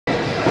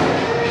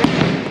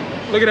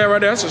Look at that right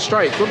there. That's a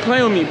strike. Quit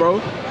playing with me,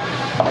 bro.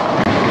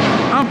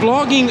 I'm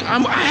vlogging. I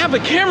have a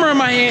camera in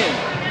my hand.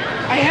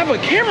 I have a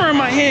camera in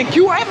my hand,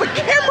 Q. I have a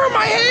camera in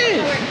my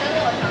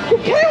hand.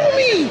 Quit playing with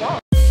me.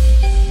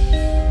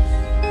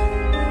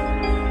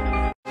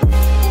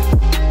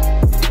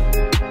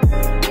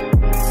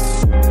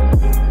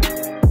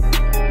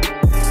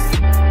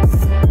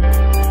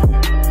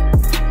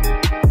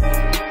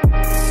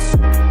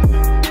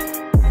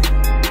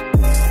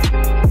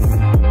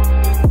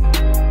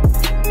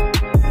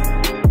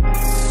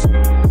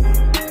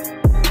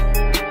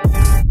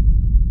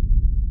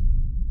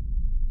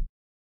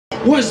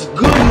 What's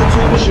good,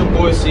 YouTube? It's your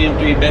boy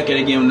CM3 back at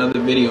again with another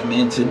video,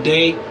 man.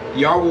 Today,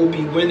 y'all will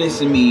be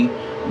witnessing me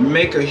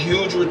make a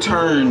huge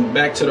return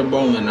back to the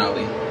bowling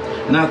alley.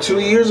 Now, 2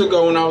 years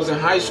ago when I was in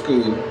high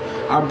school,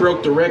 I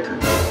broke the record.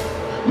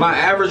 My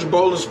average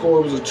bowling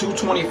score was a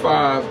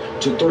 225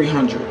 to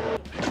 300.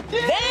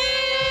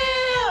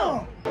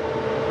 Damn!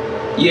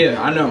 Yeah,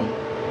 I know.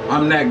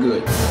 I'm that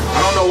good.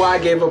 I don't know why I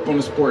gave up on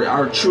the sport.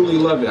 I truly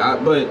love it.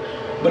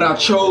 But I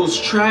chose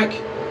track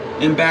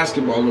and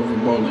basketball over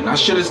bowling. I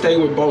should have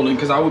stayed with bowling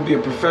because I would be a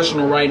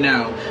professional right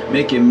now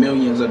making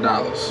millions of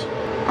dollars.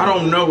 I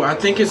don't know. I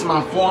think it's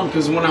my form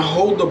because when I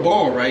hold the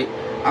ball, right,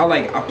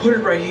 I put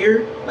it right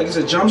here like it's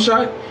a jump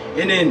shot,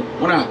 and then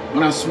when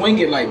I swing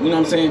it, like, you know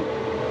what I'm saying,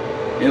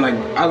 and like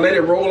I let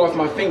it roll off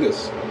my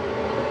fingers.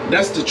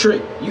 That's the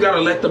trick. You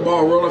gotta let the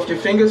ball roll off your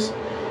fingers,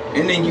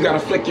 and then you gotta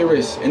flick your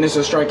wrist, and it's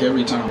a strike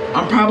every time.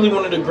 I'm probably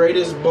one of the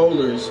greatest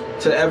bowlers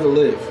to ever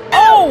live.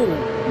 Oh!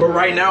 But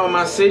right now in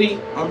my city,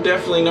 I'm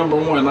definitely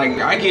 #1. Like,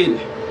 I get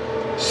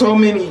so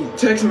many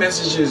text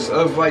messages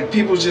of like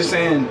people just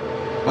saying,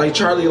 like,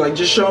 Charlie, like,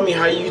 just show me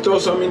how you throw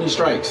so many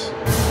strikes.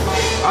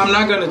 I'm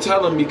not gonna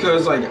tell them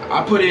because like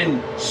I put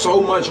in so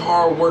much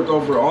hard work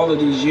over all of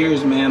these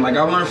years, man. Like,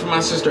 I learned from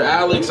my sister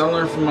Alex, I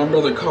learned from my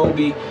brother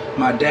Kobe,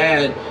 my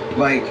dad.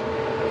 Like,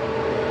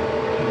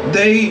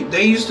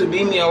 they used to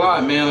beat me a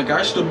lot, man. Like, I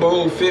used to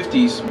bowl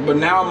 50s, but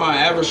now my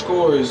average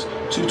score is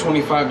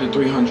 225 to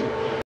 300.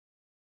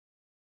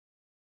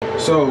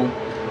 So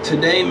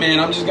today, man,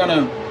 I'm just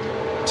gonna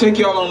take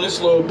y'all on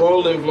this little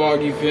bowling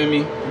vlog, you feel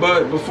me?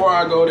 But before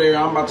I go there,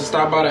 I'm about to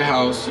stop by the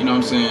house, you know what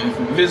I'm saying?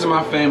 Visit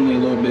my family a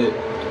little bit,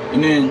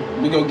 and then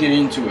we go get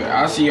into it.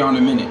 I'll see y'all in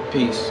a minute.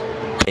 Peace.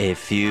 A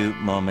few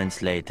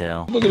moments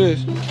later. Look at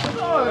this.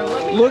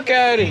 Look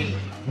at it.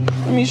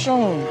 Let me show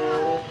him.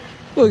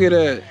 Look at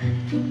that.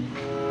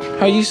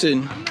 How you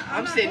sitting?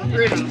 I'm sitting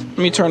pretty. Let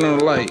me turn on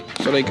the light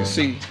so they can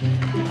see.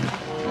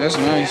 That's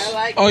nice. Yeah,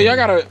 like, oh,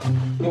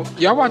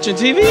 y'all watching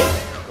TV?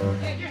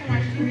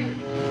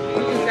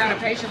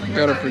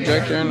 Got a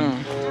projector now.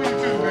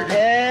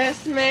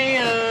 Yes,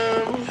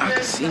 ma'am. I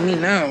can see me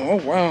now. Oh,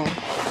 wow.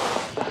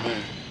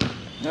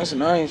 That's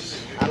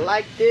nice. I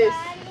like this.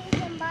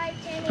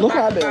 Look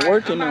how I've been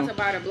working now.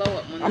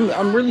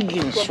 I'm really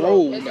getting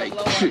swole. Like,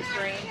 you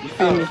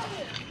feel me?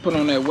 Put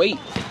on that weight.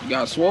 You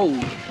got swole.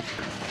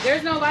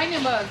 There's no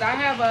lightning bugs. I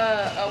have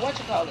a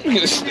whatchamacallit.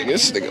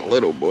 This nigga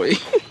little boy.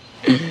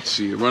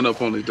 Shit, run up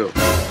on it though.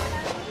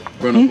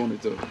 Run up on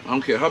it though. I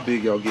don't care how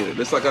big y'all get it.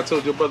 It's like I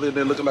told your brother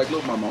there looking like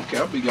little mama. I don't care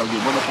how big y'all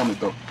get. Run up on it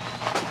though.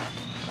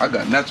 I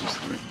got natural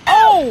strength.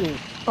 Oh!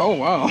 Oh,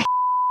 wow.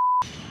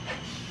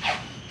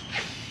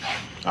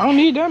 I don't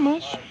need that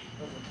much.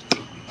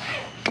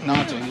 No,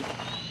 I'll tell you.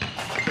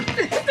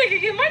 This nigga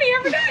get money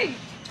every day.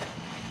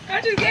 I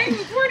just gave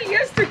him 40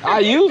 yesterday. I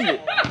use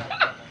it.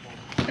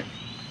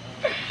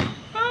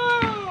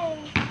 Oh.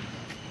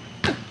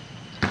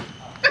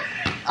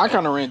 I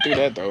kind of ran through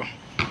that though.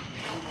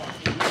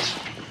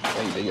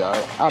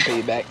 I'll pay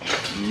you back.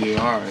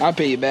 Yeah, all right. I'll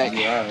pay you back.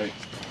 Yeah, all right.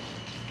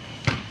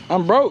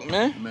 I'm broke,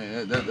 man.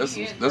 Man, that's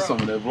some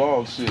of that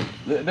vlog shit.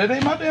 That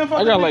ain't my damn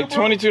fucking. I got like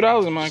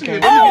 $22 in my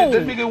account.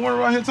 That nigga went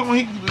around here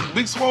talking he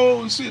big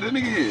swole and shit. That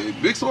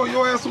nigga big swole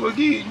your ass to a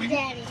gig,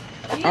 nigga.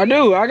 I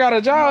do. I got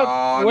a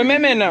job with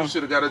men now. You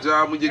should have got a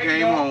job when you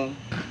came home.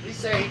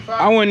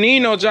 I wouldn't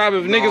need no job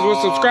if niggas would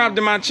subscribe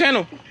to my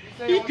channel.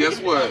 Guess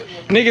what?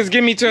 Niggas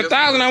give me to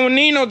 1,000. I wouldn't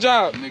need no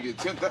job. Nigga,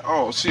 10,000.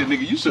 Oh shit,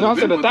 nigga, you should No, have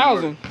I said been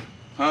 1,000.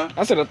 Huh?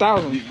 I said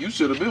 1,000. You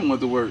should have been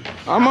went to work.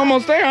 I'm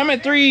almost there. I'm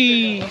at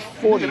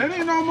 340. Nigga, that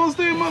ain't almost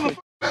there, motherfucker.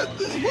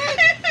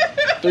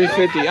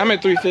 350. I'm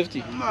at 350.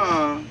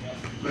 Nah.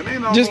 That ain't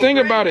almost Just think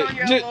about it.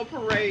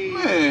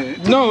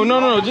 Man,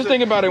 No. Just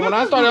think about it. When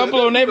I started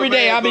uploading every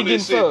day, I be getting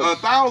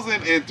subs.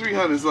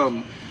 1,300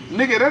 something.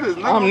 Nigga, that is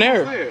not I'm almost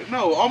there. there.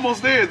 No,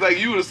 almost there is like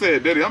you would have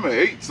said, Daddy, I'm at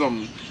 8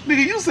 something.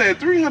 Nigga, you said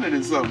 300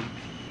 and something.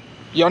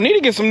 Y'all need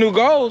to get some new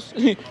goals.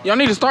 Y'all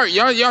need to start.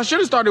 Y'all should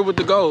have started with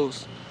the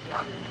goals.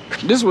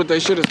 This is what they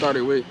should have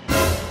started with.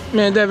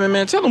 Man, Devin,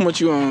 man, tell them what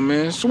you on,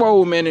 man.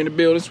 Swole, man, in the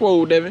building.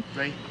 Swole, Devin.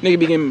 Right. Nigga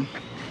be getting...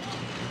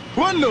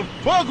 What the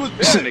fuck was that?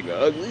 This nigga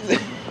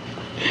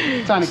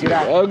ugly. Trying to get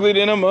out. Ugly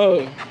than a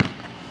mug.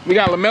 We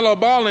got LaMelo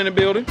Ball in the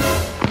building.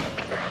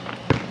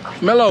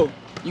 Melo,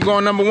 you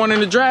going #1 in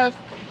the draft?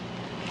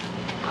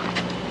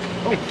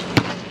 Oh.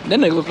 That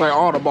nigga look like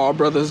all the Ball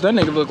brothers. That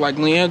nigga look like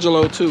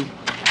LiAngelo too.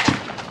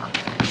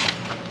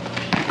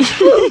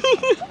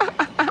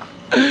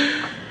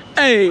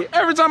 Hey,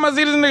 every time I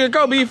see this nigga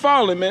Kobe, he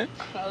falling, man.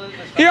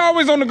 He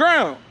always on the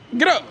ground.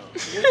 Get up.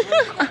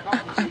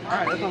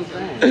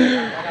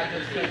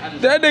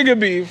 That nigga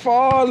be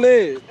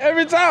falling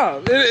every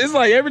time. It's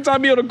like every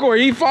time he on the court,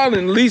 he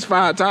falling at least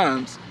 5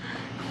 times.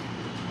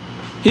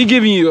 He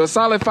giving you a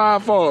solid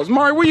 5 falls.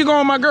 Mari, where you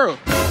going, my girl?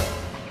 You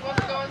want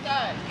to go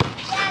inside?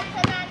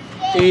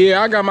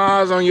 Yeah, I got my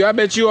eyes on you. I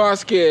bet you are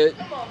scared.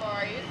 Come on,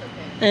 Mari. It's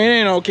okay. It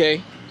ain't okay.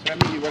 So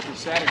that means you working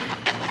Saturday.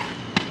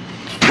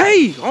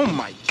 Hey, oh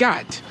my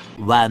God.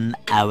 1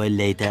 hour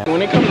later.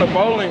 When it comes to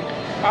bowling,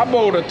 I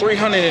bowled a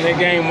 300 in a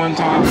game one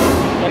time,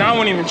 and I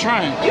wasn't even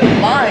trying. You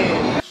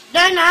lying.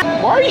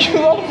 Why are you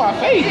over my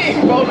face?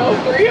 You both know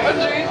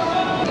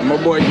 300.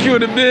 My boy Q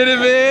the bitty,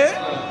 man.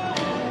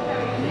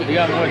 You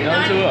got more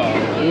done to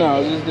it?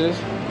 No, just this.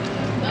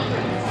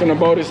 Finna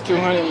bowl this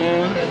 200,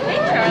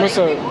 man. What's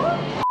up?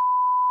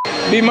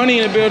 Be money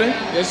in the building.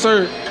 Yes,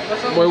 sir.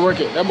 Boy, work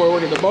it. That boy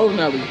work at the bowling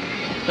alley.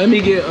 Let me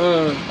get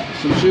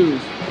some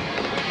shoes.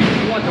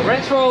 You want the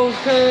retros,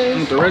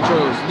 cuz? The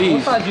retros, What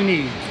these. size you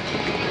need?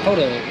 Hold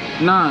up.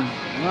 9.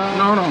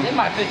 No, hold on. They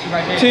might fit you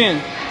right there. 10.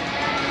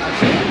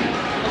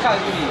 What size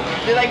you need?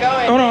 Did they go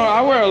in? Hold on,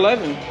 I wear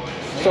 11.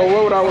 So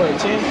what would I wear?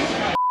 10?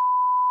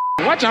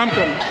 Watch how I'm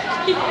coming.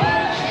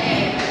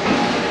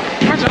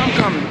 Watch how I'm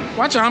coming.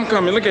 Watch how I'm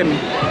coming. Look at me.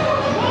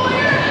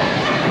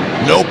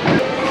 Nope.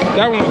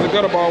 That one was a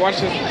gutter ball. Watch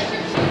this.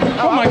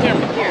 Hold my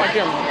camera. Hold my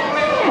camera.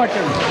 Hold my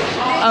camera.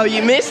 Oh,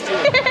 you missed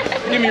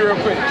it? Give me real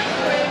quick.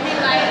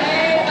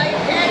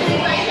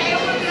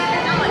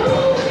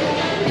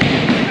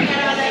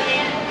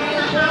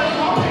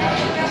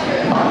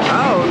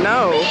 Oh,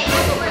 no.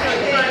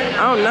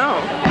 Oh, no.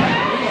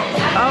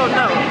 Oh,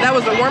 no. That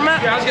was a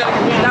warm-up? Yeah, I just gotta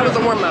get warmed That up. was a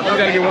warm-up. I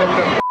gotta get warmed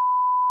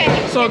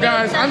up. So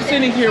guys, I'm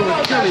sitting here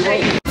with Kelly,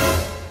 right?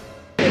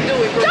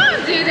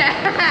 Don't do that.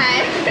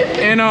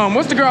 And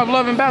what's the girl of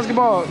love in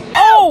basketball?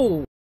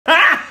 Oh!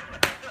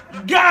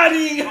 Got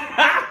him!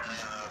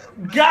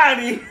 Got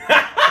him!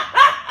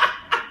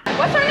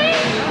 What's her name?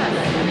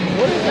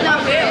 What is her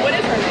name?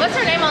 What's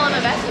her name all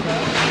in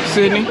basketball?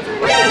 Sydney.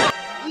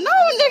 No,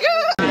 nigga.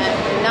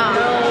 No.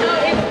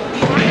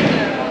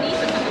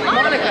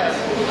 Monica.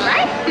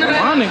 Right?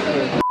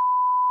 Monica.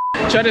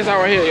 Check this out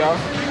right here, y'all.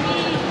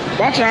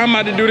 Watch how I'm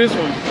about to do this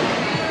one.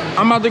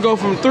 I'm about to go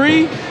from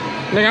 3.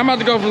 Nigga, I'm about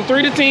to go from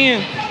 3 to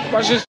 10.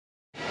 Watch this.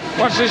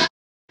 Watch this.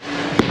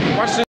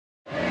 Watch this.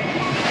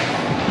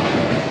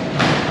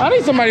 I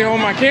need somebody to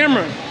hold my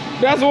camera.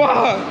 That's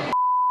why.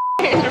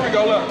 Here we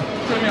go, look.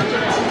 Turn me out,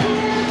 turn me out.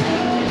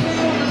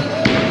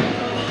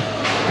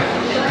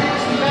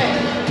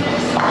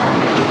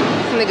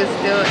 This nigga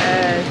still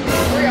ass.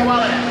 Where your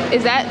wallet at?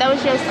 Is that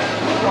was just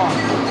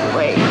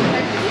Wait.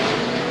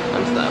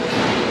 I'm stuck.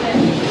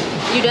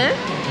 you done?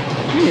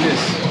 Give me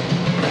this.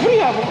 What do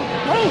you have on?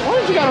 Why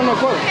don't you got on no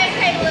clothes?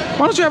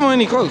 Why don't you have on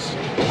any clothes?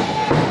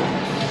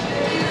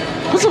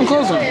 Put some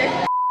clothes on.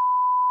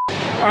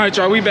 All right,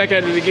 y'all, we back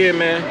at it again,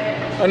 man.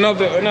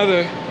 Another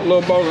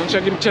little bowling.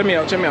 Check me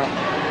out, check me out.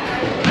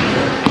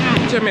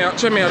 Check me out,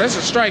 check me out. That's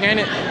a strike, ain't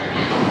it?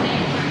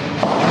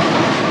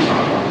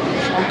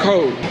 I'm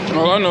cold.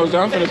 All I know is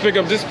that I'm finna pick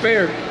up this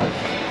spare.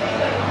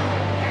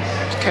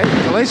 Okay,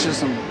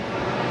 Galatians,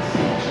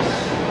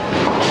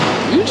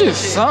 you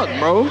just suck,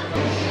 bro. Look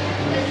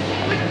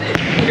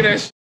at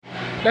that.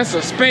 That's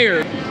a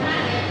spare.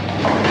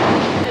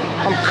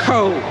 I'm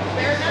cold.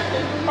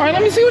 All right,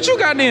 let me see what you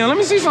got then. Let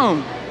me see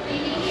something.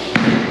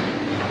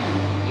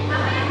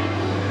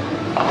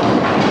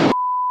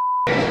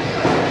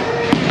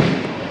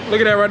 Look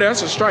at that right there.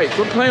 That's a strike.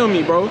 Quit playing with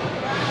me, bro.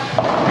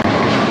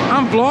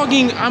 I'm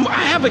vlogging.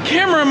 I have a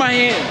camera in my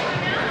hand.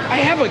 I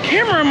have a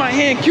camera in my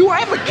hand, Q. I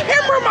have a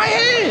camera in my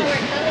hand.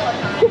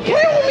 Quit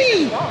playing with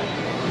me.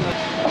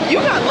 You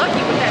got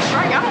lucky with that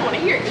strike. I don't want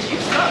to hear it because you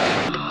suck.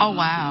 Oh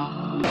wow.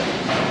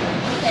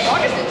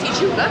 August didn't teach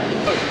you nothing.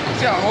 Look,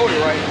 see how I hold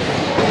it right?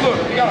 Look,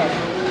 you gotta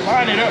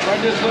line it up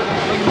right there. Look,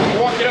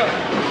 walk it up.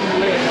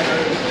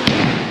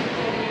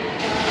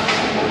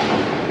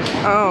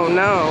 Oh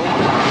no.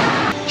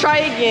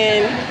 Try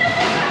again.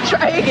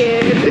 Try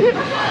again.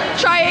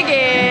 Try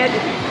again.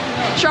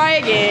 Try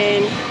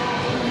again.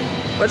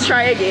 Let's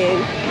try again.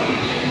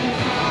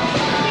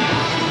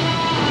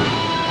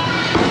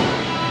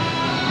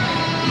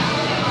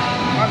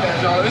 My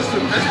bad, y'all. This is the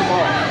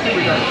ball. Here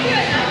we go.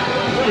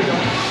 Here we go.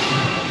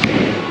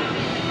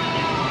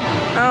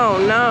 Oh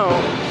no.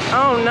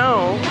 Oh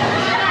no.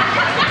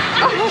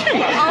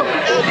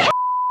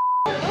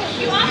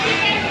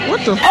 What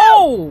the?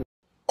 Oh!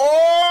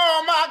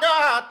 Oh my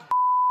God!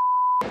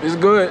 It's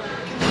good.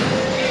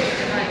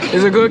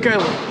 Is it good,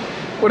 Caleb?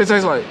 What it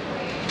taste like?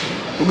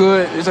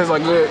 Good. It tastes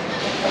like good.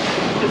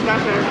 It's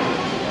not fair.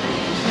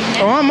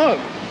 Oh, I'm up.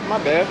 My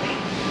bad.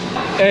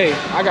 Hey,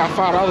 I got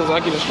 $5. I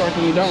get a strike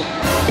when you don't. $5?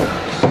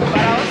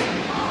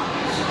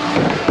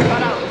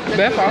 $5.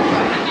 Bet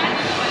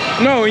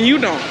 $5. No, and you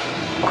don't.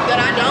 That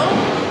I don't?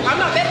 I'm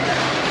not betting that.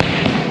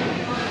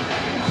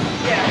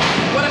 Yeah.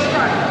 What a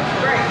strike.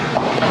 Great.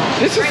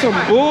 This is some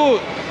bull.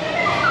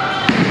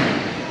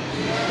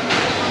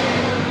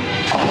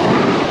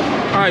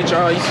 All right,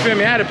 y'all. You feel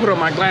me? I had to put on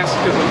my glasses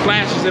because the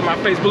flash is in my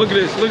face. But look at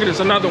this. Look at this.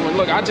 Another one.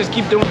 Look, I just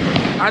keep doing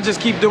it. I just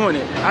keep doing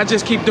it. I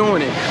just keep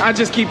doing it. I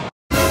just keep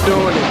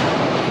doing it.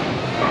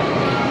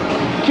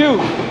 Q,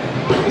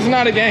 it's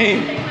not a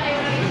game.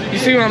 You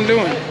see what I'm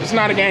doing? It's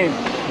not a game.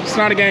 It's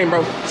not a game,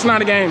 bro. It's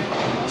not a game.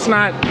 It's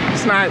not.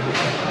 It's not.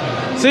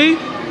 See?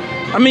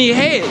 I mean your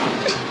head.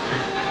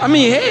 I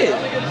mean your head.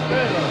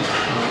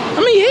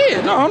 I mean your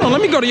head. No, hold on.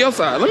 Let me go to your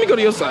side. Let me go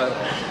to your side.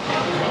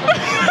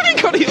 Let me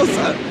go to your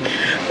side.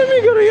 Let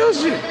me go to your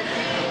shit.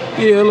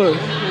 Yeah, look.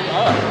 I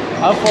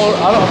don't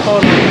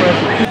fold the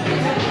pressure.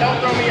 Don't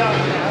throw me out.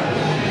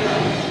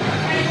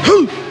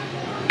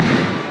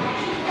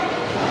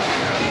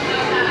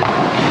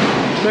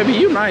 Baby,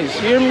 you nice.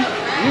 You hear me?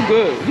 You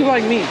good. You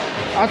like me.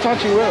 I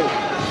taught you well.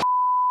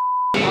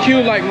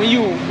 Q, like when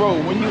you, bro,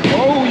 when you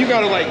roll, you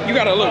gotta look, you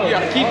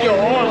gotta keep your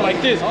arm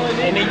like this,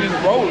 and then you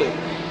roll it.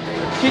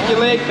 Kick your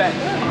leg back.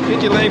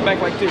 Kick your leg back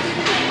like this.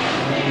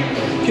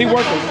 Keep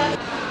working.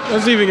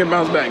 Let's see if we can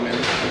bounce back, man.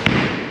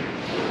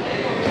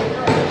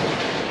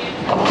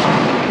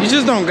 You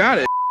just don't got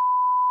it.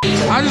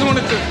 I just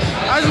wanted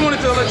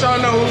to let y'all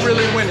know who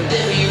really winning.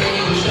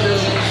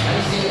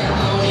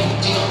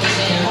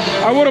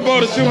 I would have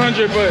bought a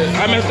 200, but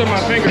I messed up my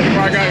finger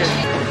before I got here.